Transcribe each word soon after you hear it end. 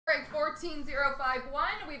Break 14051.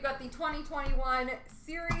 We've got the 2021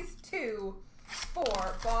 Series 2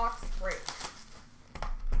 4-box break.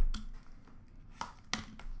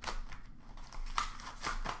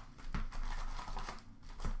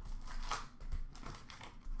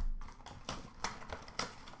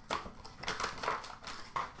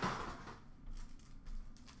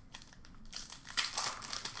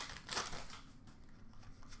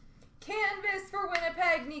 Canvas for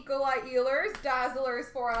Winnipeg, Nikolai Ehlers. Dazzlers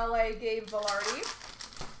for LA, Gabe Vilardi.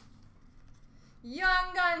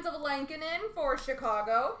 Young Guns of Lankinen for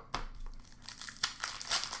Chicago.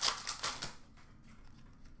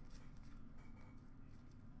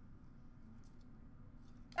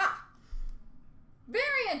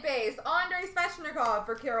 Variant base, Andrei Svechnikov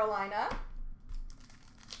for Carolina.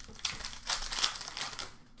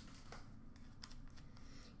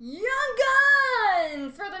 Young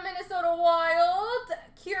Guns for the Minnesota Wild,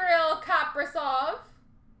 Kirill Kaprizov.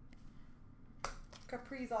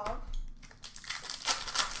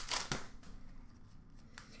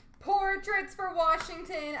 Portraits for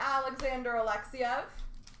Washington, Alexander Alexiev.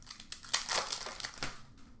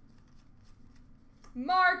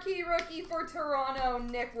 Marquee rookie for Toronto,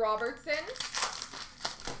 Nick Robertson.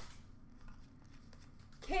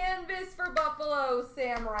 Canvas for Buffalo,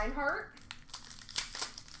 Sam Reinhart.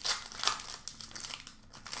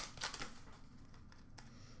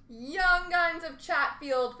 Young Guns of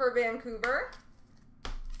Chatfield for Vancouver.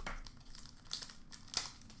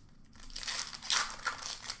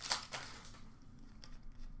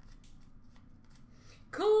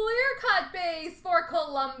 Clear cut base for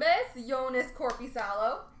Columbus, Jonas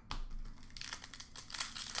Korpisalo.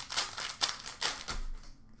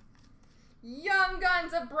 Young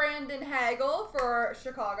Guns of Brandon Hagel for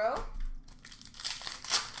Chicago.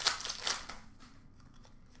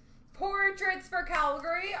 Portraits for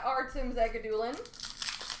Calgary, Artem Zagadulin.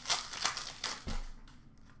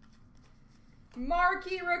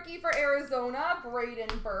 Marquee rookie for Arizona,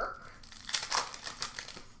 Braden Burke.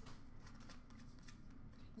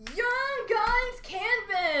 Young Guns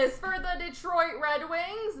canvas for the Detroit Red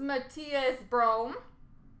Wings, Matthias Brome.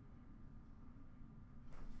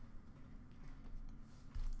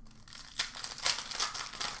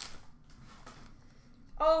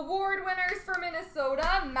 Award winners for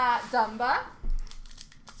Minnesota, Matt Dumba.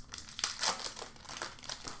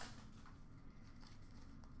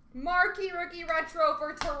 Marquee rookie retro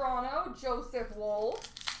for Toronto, Joseph Woll.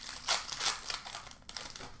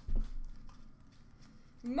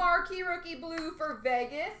 Marquee rookie blue for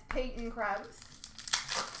Vegas, Peyton Krebs.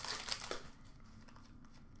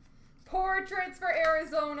 Portraits for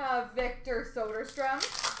Arizona, Victor Soderstrom.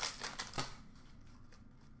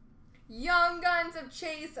 Young Guns of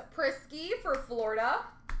Chase Prisky for Florida.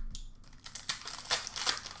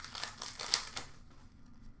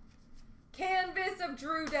 Canvas of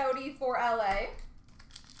Drew Doughty for LA.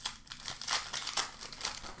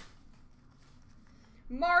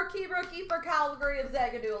 Marquee rookie for Calgary of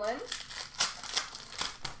Zagadulin.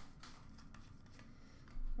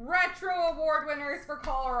 Retro award winners for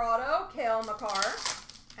Colorado, Cale Makar.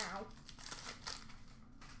 Ow.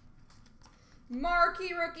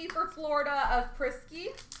 Marquee rookie for Florida of Prisky.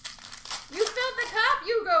 You filled the cup.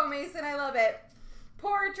 You go, Mason. I love it.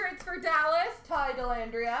 Portraits for Dallas, Ty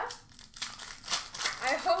Dellandrea.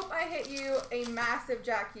 I hope I hit you a massive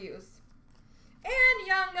Jack Hughes. And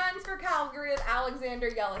Young Guns for Calgary of Alexander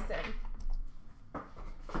Yellison.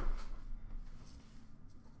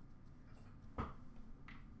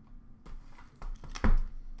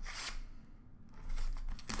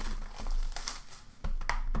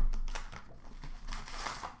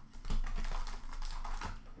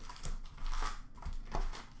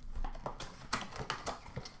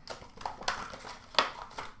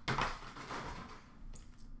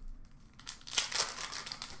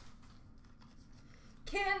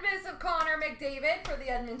 Canvas of Connor McDavid for the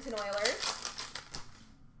Edmonton Oilers.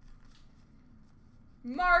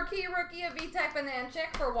 Marquee rookie of Vitek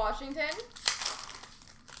Vanacek for Washington.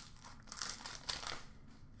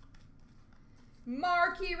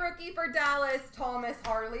 Marquee rookie for Dallas, Thomas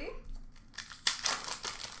Harley.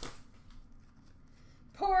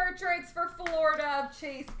 Portraits for Florida of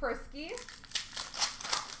Chase Prisky.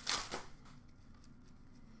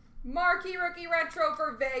 Marquee rookie retro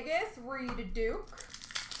for Vegas, Reed Duke.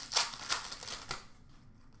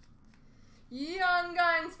 Young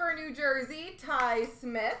Guns for New Jersey, Ty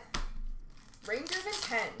Smith. Rangers and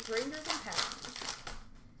Pens, Rangers and Pens.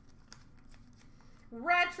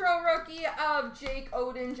 Retro rookie of Jake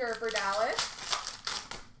Odinger for Dallas.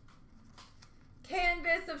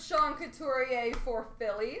 Canvas of Sean Couturier for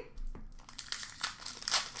Philly.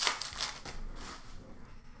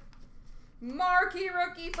 Marquee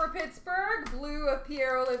rookie for Pittsburgh, blue of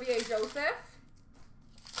Pierre-Olivier Joseph.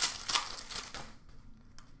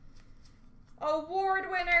 Award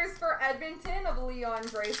winners for Edmonton of Leon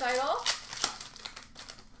Draisaitl.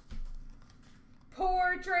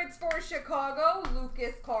 Portraits for Chicago,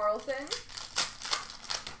 Lucas Carlson.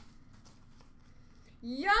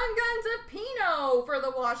 Young Guns of Pino for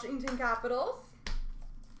the Washington Capitals.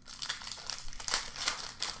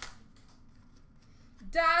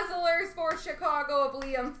 Dazzlers for Chicago of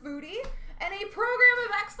Liam Foudy. And a Program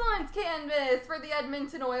of Excellence canvas for the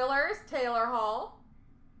Edmonton Oilers, Taylor Hall.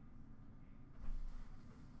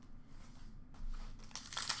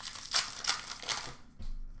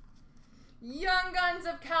 Young Guns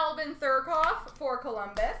of Calvin Thurkoff for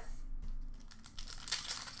Columbus.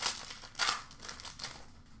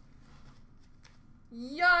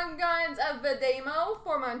 Young Guns of Vedemo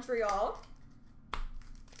for Montreal.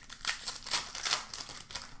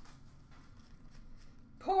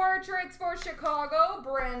 Portraits for Chicago,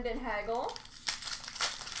 Brandon Hagel.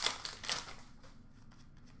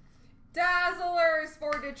 Dazzlers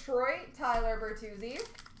for Detroit, Tyler Bertuzzi.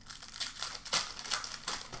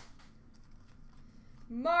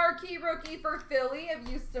 Marquee rookie for Philly of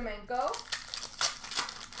Ustimenko.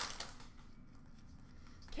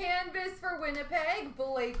 Canvas for Winnipeg,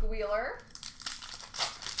 Blake Wheeler.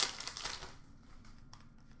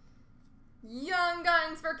 Young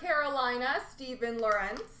Guns for Carolina, Steven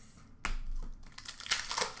Lorentz.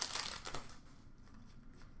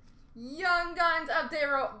 Young Guns of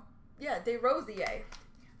DeRosier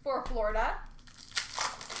for Florida.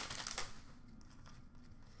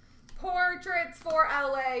 Portraits for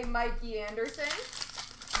LA, Mikey Anderson.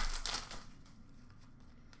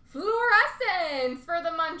 Fluorescence for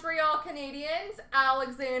the Montreal Canadiens,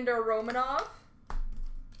 Alexander Romanov.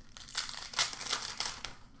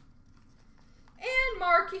 And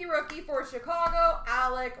marquee rookie for Chicago,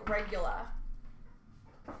 Alec Regula.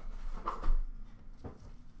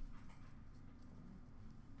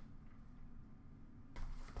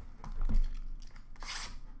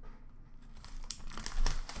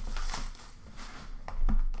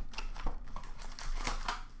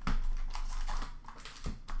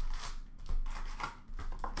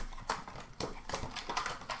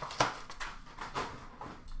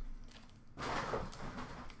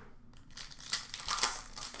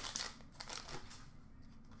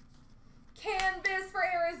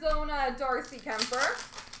 Darcy Kemper.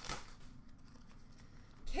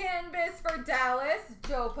 Canvas for Dallas,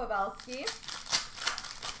 Joe Pavelski.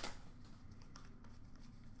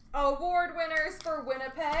 Award winners for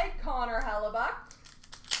Winnipeg, Connor Hellebuck.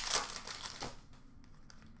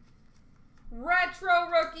 Retro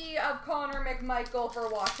rookie of Connor McMichael for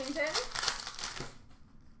Washington.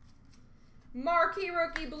 Marquee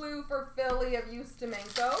rookie blue for Philly of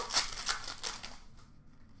Ustimenko.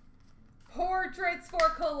 Portraits for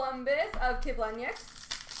Columbus of Kivlenieks.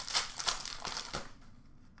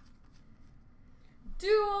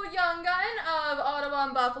 Dual Young Gun of Ottawa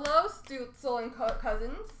and Buffalo, Stutzel and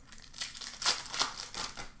Cousins.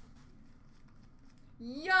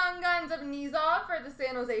 Young Guns of Nizov for the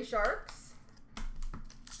San Jose Sharks.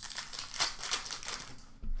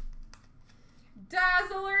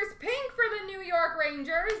 Dazzlers pink for the New York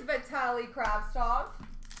Rangers, Vitaly Kravtsov.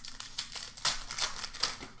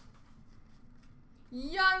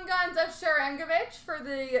 Young Guns of Sharangovich for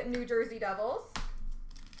the New Jersey Devils.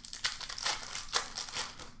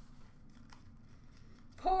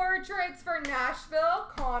 Portraits for Nashville,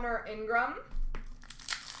 Connor Ingram.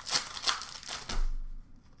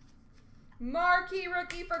 Marquee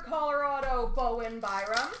rookie for Colorado, Bowen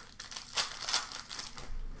Byram.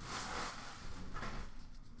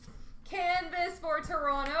 Canvas for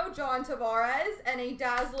Toronto, John Tavares. And a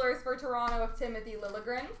Dazzlers for Toronto of Timothy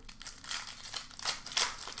Liljegren.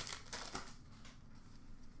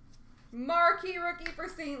 Marquee rookie for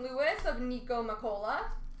St. Louis of Nico Makola.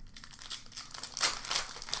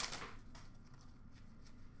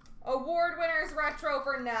 Award winners retro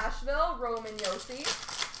for Nashville, Roman Josi.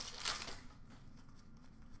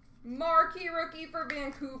 Marquee rookie for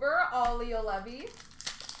Vancouver, Ollie Olevi.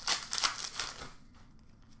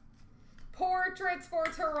 Portraits for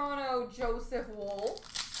Toronto, Joseph Woll.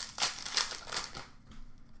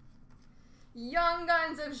 Young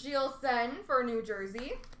Guns of Gilles Sen for New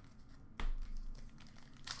Jersey.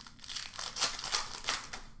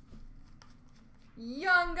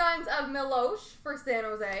 Young Guns of Milosh for San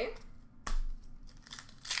Jose.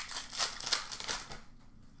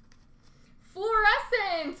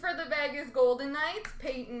 Fluorescence for the Vegas Golden Knights,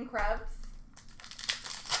 Peyton Krebs.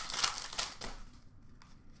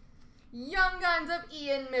 Young Guns of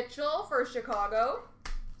Ian Mitchell for Chicago.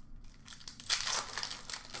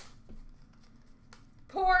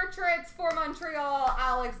 Portraits for Montreal,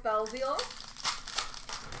 Alex Belzile.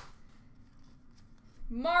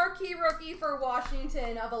 Marquee rookie for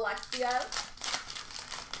Washington of Alexia.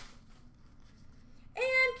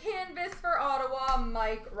 And canvas for Ottawa,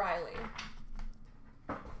 Mike Riley.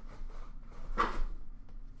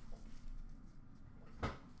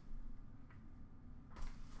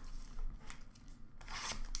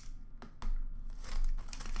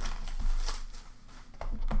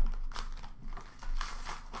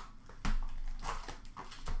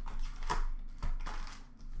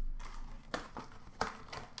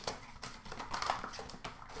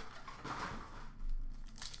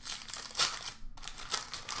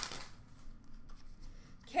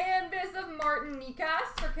 Canvas of Martin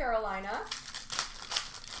Nikas for Carolina.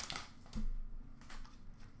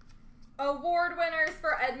 Award winners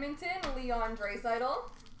for Edmonton, Leon Draisaitl.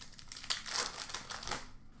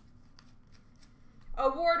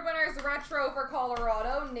 Award winners retro for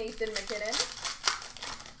Colorado, Nathan McKinnon.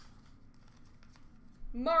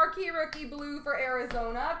 Marquee rookie blue for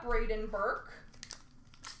Arizona, Braden Burke.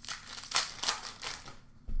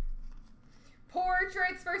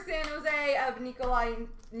 Portraits for San Jose of Nikolai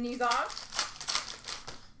Nizov.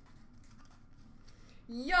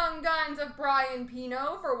 Young Guns of Brian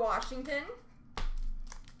Pino for Washington.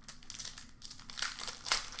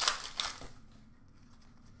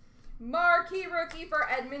 Marquee rookie for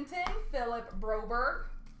Edmonton, Philip Broberg.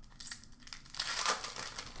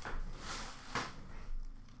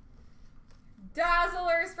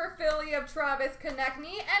 Dazzlers for Philly of Travis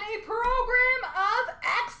Konechny, and a Program of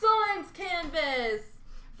Excellence canvas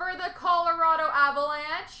for the Colorado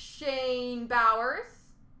Avalanche, Shane Bowers.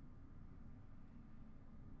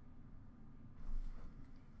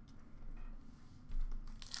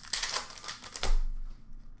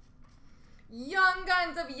 Young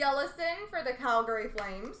Guns of Yellison for the Calgary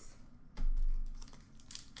Flames.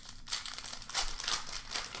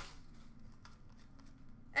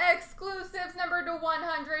 Exclusives number to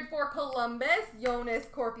 100 for Columbus, Jonas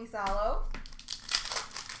Korpisalo.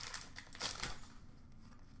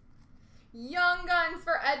 Young Guns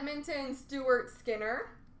for Edmonton, Stuart Skinner.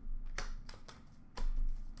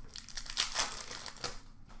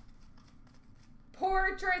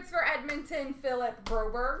 Portraits for Edmonton, Philip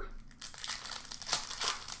Broberg.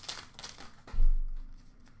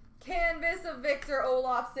 Canvas of Victor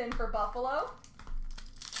Olofsson for Buffalo.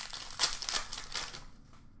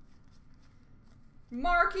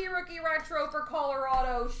 Marquee rookie retro for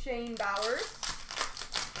Colorado, Shane Bowers.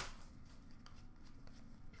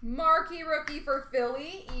 Marquee rookie for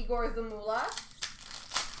Philly, Igor Zamula.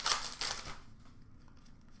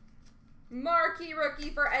 Marquee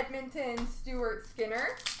rookie for Edmonton, Stuart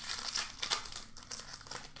Skinner.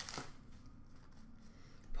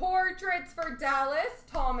 Portraits for Dallas,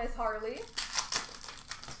 Thomas Harley.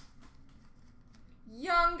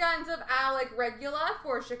 Young Guns of Alec Regula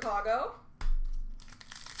for Chicago.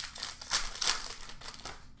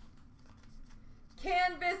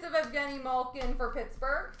 Canvas of Evgeny Malkin for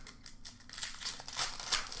Pittsburgh.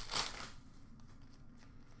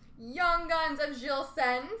 Young Guns of Gilles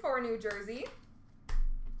Sen for New Jersey.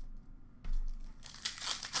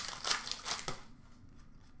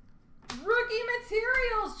 Rookie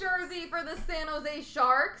Materials jersey for the San Jose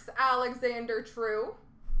Sharks, Alexander True.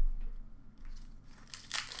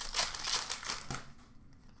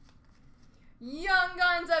 Young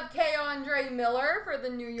Guns of K'Andre Miller for the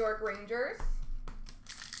New York Rangers.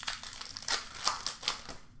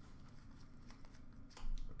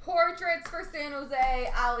 Portraits for San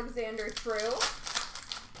Jose, Alexander True.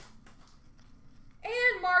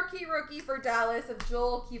 And marquee rookie for Dallas of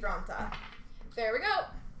Joel Kivranta. There we go.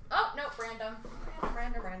 Oh, nope, random.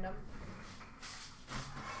 Random.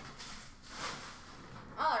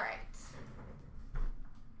 All right.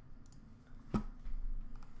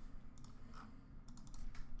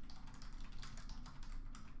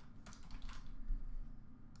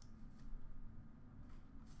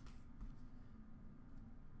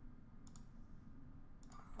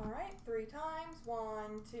 All right, 3 times.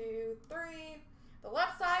 1, 2, 3. The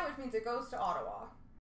left side, which means it goes to Ottawa.